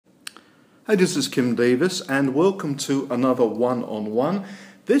Hi, this is Kim Davis, and welcome to another one-on-one.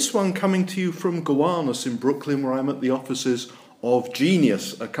 This one coming to you from Gowanus in Brooklyn, where I'm at the offices of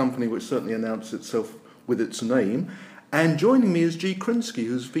Genius, a company which certainly announced itself with its name. And joining me is G. Krinsky,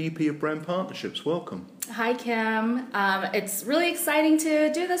 who's VP of Brand Partnerships. Welcome. Hi, Kim. It's really exciting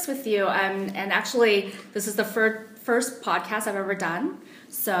to do this with you. And actually, this is the first podcast I've ever done.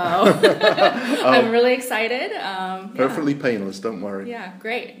 So I'm really excited. Perfectly painless, don't worry. Yeah,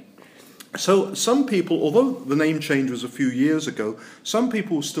 great. So some people, although the name change was a few years ago, some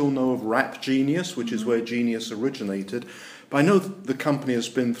people still know of Rap Genius, which is where Genius originated. But I know the company has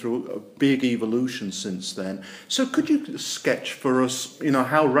been through a big evolution since then. So could you sketch for us,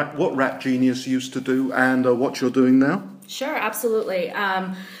 what Rap Genius used to do and what you're doing now? Sure, absolutely.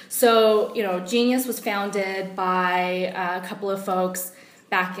 So Genius was founded by a couple of folks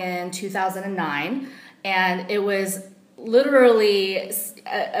back in 2009, and it was literally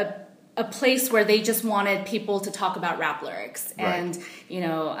a place where they just wanted people to talk about rap lyrics and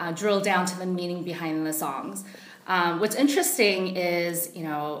drill down to the meaning behind the songs. What's interesting is,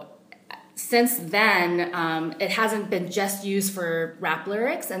 since then, it hasn't been just used for rap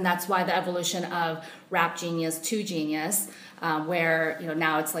lyrics, and that's why the evolution of Rap Genius to Genius, where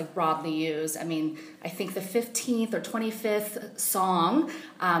now it's like broadly used. I mean, I think the 15th or 25th song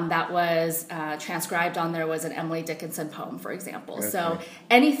that was transcribed on there was an Emily Dickinson poem, for example. Okay. So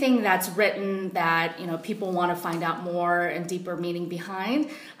anything that's written that people want to find out more and deeper meaning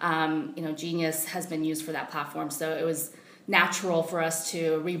behind, Genius has been used for that platform. So it was natural for us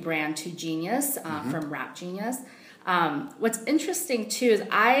to rebrand to Genius from Rap Genius. What's interesting too is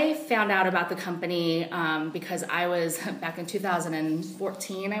I found out about the company because I was back in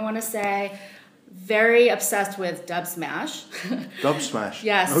 2014, I want to say, very obsessed with Dubsmash. Dubsmash.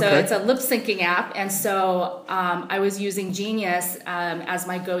 Yeah, so it's a lip syncing app, and so I was using Genius as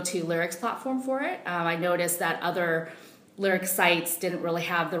my go-to lyrics platform for it. I noticed that other lyric sites didn't really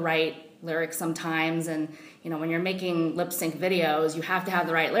have the right lyrics sometimes, and when you're making lip sync videos, you have to have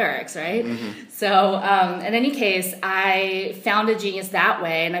the right lyrics, right? So in any case, I founded Genius that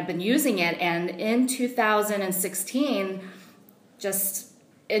way, and I've been using it. And in 2016, just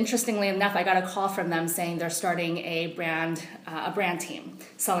interestingly enough, I got a call from them saying they're starting a brand team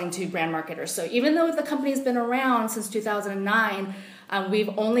selling to brand marketers. So even though the company's been around since 2009, we've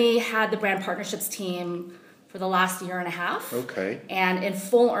only had the brand partnerships team for the last year and a half. Okay. And in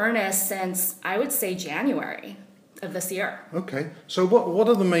full earnest since, I would say, January of this year. Okay. So what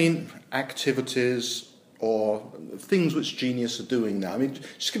are the main activities or things which Genius are doing now? I mean,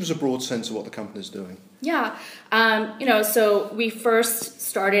 just give us a broad sense of what the company's doing. Yeah. So we first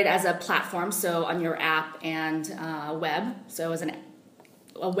started as a platform, so on your app and web. So it was a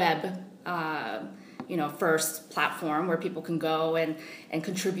web first platform where people can go and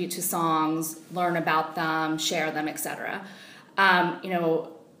contribute to songs, learn about them, share them, etc.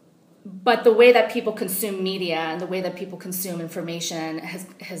 But the way that people consume media and the way that people consume information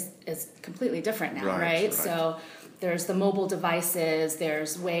is completely different now, right? So there's the mobile devices,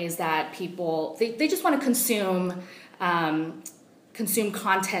 there's ways that people, they just want to consume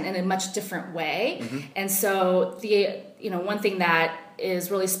content in a much different way. And so one thing that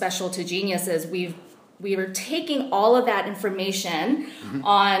is really special to Genius is we were taking all of that information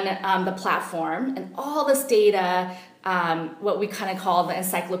on the platform and all this data, what we kind of call the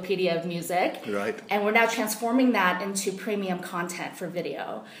encyclopedia of music. Right. And we're now transforming that into premium content for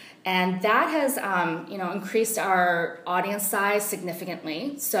video. And that has, increased our audience size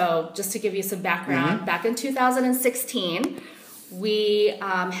significantly. So just to give you some background, back in 2016, we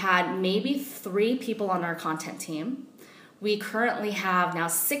had maybe 3 people on our content team. We currently have now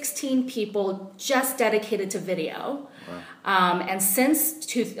 16 people just dedicated to video. Wow. And since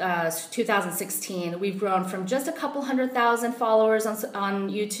 2016, we've grown from just a couple 100,000 followers on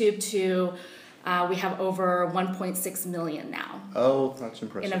YouTube to we have over 1.6 million now. Oh, that's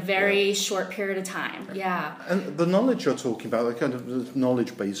impressive. In a very short period of time, yeah. And the knowledge you're talking about, the kind of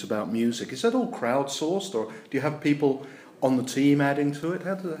knowledge base about music, is that all crowdsourced, or do you have people on the team adding to it?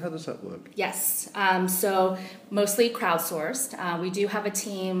 How does that work? Yes, so mostly crowdsourced. We do have a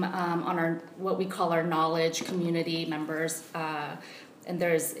team on our what we call our knowledge community members, and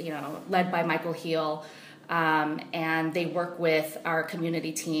there's led by Michael Heel, and they work with our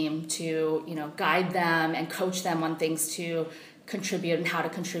community team to guide them and coach them on things to contribute and how to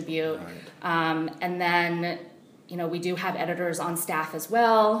contribute. Right. And then we do have editors on staff as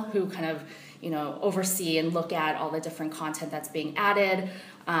well who kind of oversee and look at all the different content that's being added.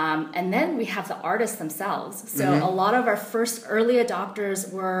 And then we have the artists themselves. So a lot of our first early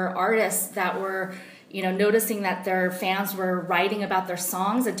adopters were artists that were noticing that their fans were writing about their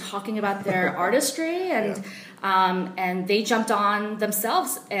songs and talking about their artistry, and they jumped on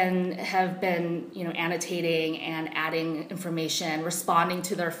themselves and have been, annotating and adding information, responding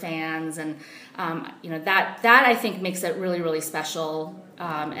to their fans, and that I think makes it really, really special,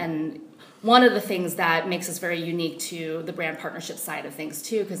 and one of the things that makes us very unique to the brand partnership side of things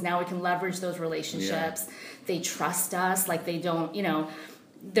too, because now we can leverage those relationships. Yeah. They trust us, like they don't,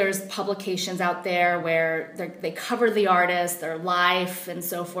 there's publications out there where they cover the artist, their life, and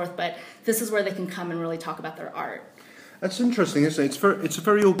so forth, but this is where they can come and really talk about their art. That's interesting, isn't it? It's a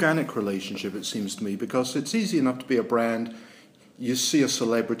very organic relationship, it seems to me, because it's easy enough to be a brand. You see a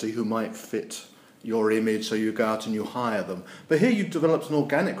celebrity who might fit your image, so you go out and you hire them. But here you've developed an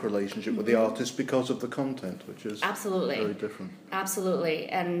organic relationship with the artist because of the content, which is absolutely very different. Absolutely.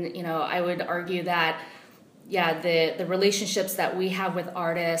 And, I would argue that, the relationships that we have with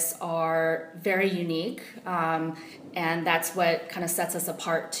artists are very unique. And that's what kind of sets us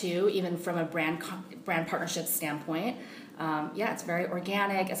apart, too, even from a brand partnership standpoint. It's very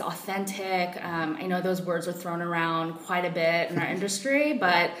organic, it's authentic. I know those words are thrown around quite a bit in our industry,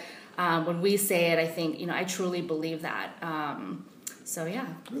 but when we say it, I think, I truly believe that.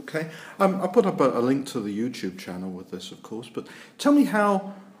 Okay. I'll put up a link to the YouTube channel with this, of course, but tell me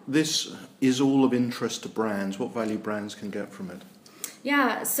how this is all of interest to brands, what value brands can get from it.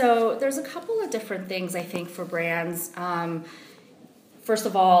 Yeah, so there's a couple of different things, I think, for brands. First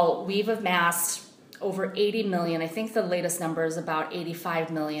of all, we've amassed over 80 million. I think the latest number is about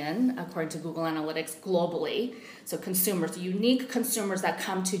 85 million, according to Google Analytics, globally. So consumers, unique consumers that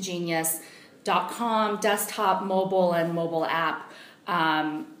come to Genius.com, desktop, mobile, and mobile app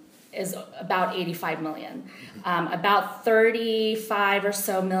is about 85 million. About 35 or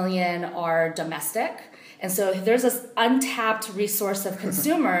so million are domestic. And so there's this untapped resource of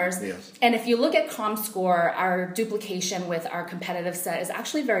consumers. Yes. And if you look at ComScore, our duplication with our competitive set is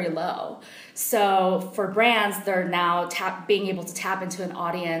actually very low. So for brands, they're now being able to tap into an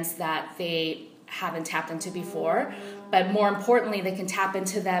audience that they haven't tapped into before. But more importantly, they can tap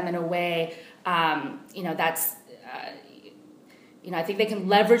into them in a way, that's... I think they can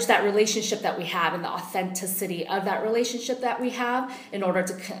leverage that relationship that we have and the authenticity of that relationship that we have in order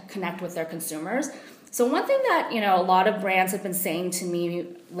to connect with their consumers. So one thing that, a lot of brands have been saying to me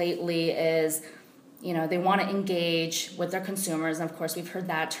lately is, they want to engage with their consumers. And of course, we've heard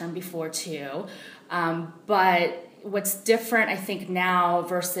that term before too. But what's different, I think, now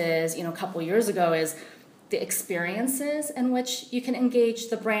versus, a couple years ago is the experiences in which you can engage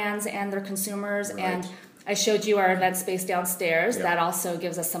the brands and their consumers. Right. And I showed you our event space downstairs. Yeah. That also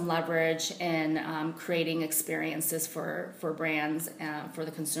gives us some leverage in creating experiences for brands, for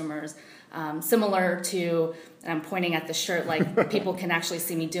the consumers. Similar to, and I'm pointing at the shirt like people can actually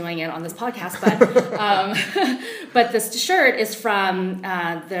see me doing it on this podcast, but this shirt is from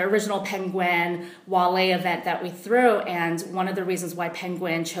the original Penguin Wale event that we threw, and one of the reasons why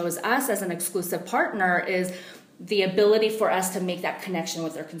Penguin chose us as an exclusive partner is the ability for us to make that connection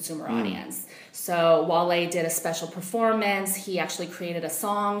with their consumer audience. So Wale did a special performance. He actually created a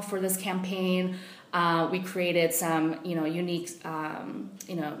song for this campaign. We created some, unique,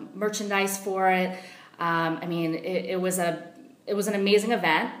 merchandise for it. It was an amazing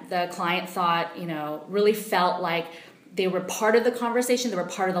event. The client thought, really felt like they were part of the conversation. They were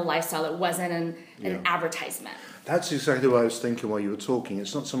part of the lifestyle. It wasn't an advertisement. That's exactly what I was thinking while you were talking.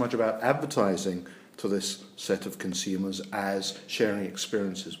 It's not so much about advertising to this set of consumers as sharing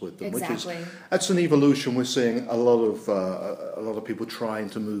experiences with them. Exactly. That's an evolution we're seeing a lot of people trying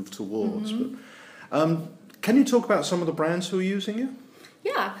to move towards. Mm-hmm. But, can you talk about some of the brands who are using you?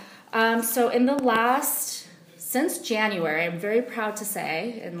 Yeah. So since January, I'm very proud to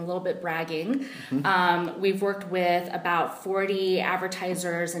say, and a little bit bragging, we've worked with about 40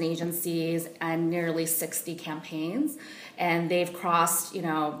 advertisers and agencies and nearly 60 campaigns. And they've crossed,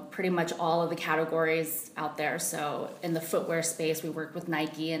 pretty much all of the categories out there. So in the footwear space, we work with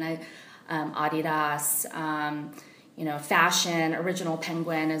Nike and Adidas. Fashion, Original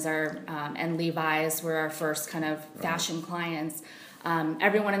Penguin is our, and Levi's were our first kind of fashion clients.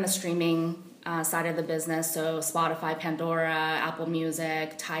 Everyone in the streaming side of the business, so Spotify, Pandora, Apple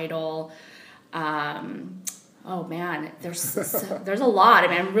Music, Tidal. Oh man, there's a lot.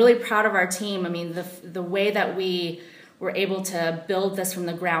 I'm really proud of our team. The way that we were able to build this from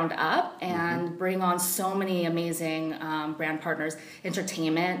the ground up and bring on so many amazing brand partners.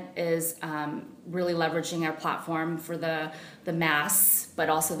 Entertainment is really leveraging our platform for the mass, but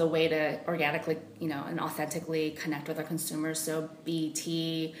also the way to organically, and authentically connect with our consumers. So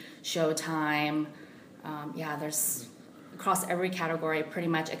BT, Showtime, there's across every category pretty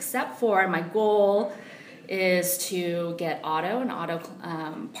much, except for my goal is to get an auto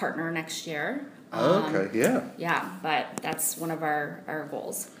partner next year. Okay, yeah. Yeah, but that's one of our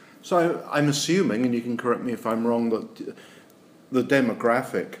goals. So I'm assuming, and you can correct me if I'm wrong, that the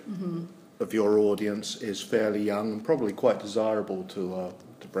demographic of your audience is fairly young and probably quite desirable to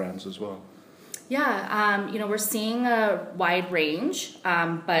brands as well. Yeah, we're seeing a wide range,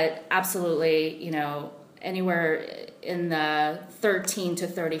 but absolutely, anywhere in the 13 to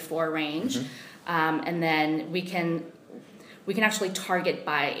 34 range, and then we can actually target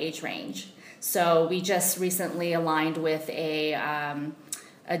by age range. So we just recently aligned with a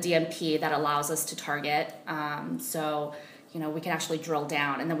DMP that allows us to target. So we can actually drill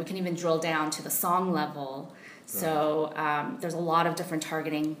down, and then we can even drill down to the song level. So there's a lot of different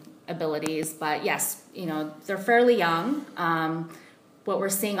targeting abilities, but yes, they're fairly young. What we're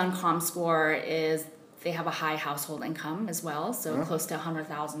seeing on ComScore is they have a high household income as well, so close to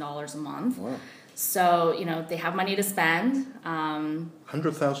 $100,000 a month. Wow. So they have money to spend.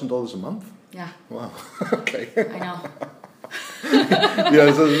 $100,000 a month? Yeah. Wow. Okay. I know. Yeah,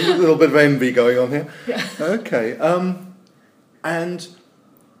 there's a little bit of envy going on here. Yeah. Okay. And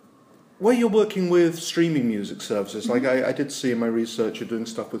where you're working with streaming music services, like I did see in my research, you're doing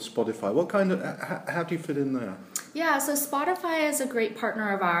stuff with Spotify. What kind of, how do you fit in there? Yeah, so Spotify is a great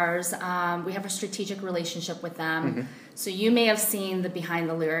partner of ours. We have a strategic relationship with them. So you may have seen the Behind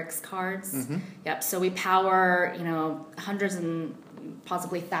the Lyrics cards. Yep. So we power, hundreds and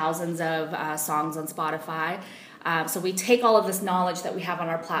possibly thousands of songs on Spotify. So we take all of this knowledge that we have on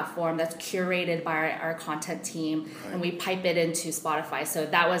our platform that's curated by our content team, and we pipe it into Spotify. So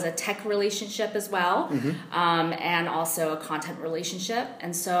that was a tech relationship as well, and also a content relationship.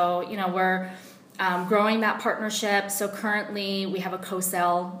 And so, we're growing that partnership. So currently we have a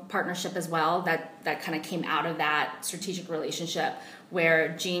co-sell partnership as well that kind of came out of that strategic relationship,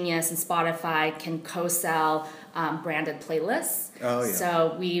 where Genius and Spotify can co-sell branded playlists. Oh, yeah.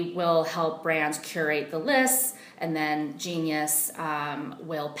 So we will help brands curate the lists, and then Genius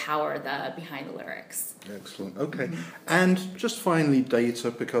will power the Behind the Lyrics. Excellent. Okay. And just finally, data,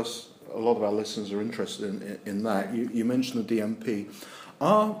 because a lot of our listeners are interested in that. You mentioned the DMP.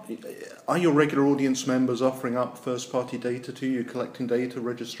 Are your regular audience members offering up first-party data to you, collecting data,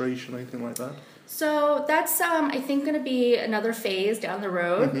 registration, anything like that? So that's, I think, going to be another phase down the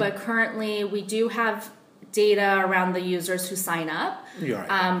road. But currently, we do have data around the users who sign up. You're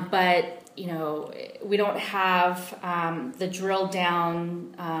right. But we don't have the drill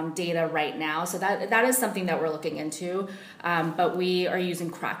down data right now. So that is something that we're looking into. But we are using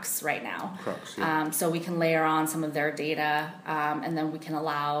Crux right now. Crux, yeah. So we can layer on some of their data, and then we can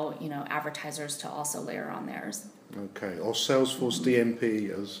allow advertisers to also layer on theirs. Okay. Or Salesforce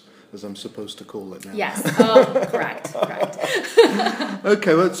DMP, as I'm supposed to call it now. Yes. Oh, correct.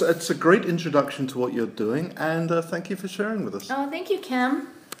 Okay. Well, it's a great introduction to what you're doing, and thank you for sharing with us. Oh, thank you, Kim.